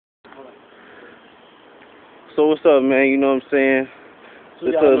So what's up, man? You know what I'm saying? So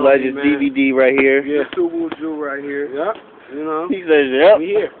This is a Legends DVD right here. Yeah, Subaru Jew right here. Yep. You know? He says, yep. We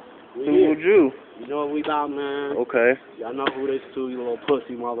here. Subaru Jew. You know what we about, man. Okay. Y'all know who this to, you little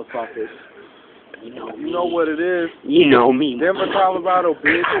pussy motherfuckers. You know me. You know what it is. You know me. Denver, Colorado,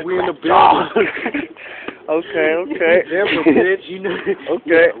 bitch. We in the building. Okay. Denver, bitch. You know. Okay.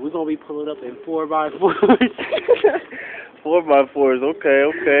 Yeah, we're gonna be pulling up in 4x4s. 4x4s.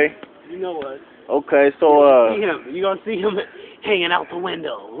 Okay. You know what? Okay. So You gonna see him hanging out the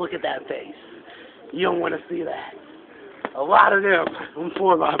window. Look at that face. You don't want to see that. A lot of them on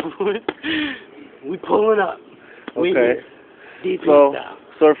 4x4s. We pulling up. We okay. here. DP So style.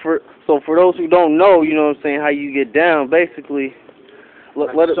 for those who don't know, you know what I'm saying, how you get down, basically. Let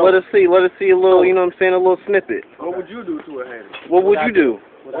us see a little, you know what I'm saying, a little snippet. What would you do to a hater? What would you do?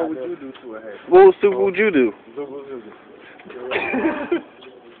 What would you do to a hater? What would you do?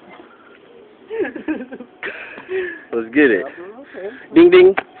 Let's get it. Okay. Ding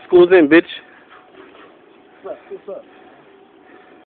ding. School's in, bitch. What's up?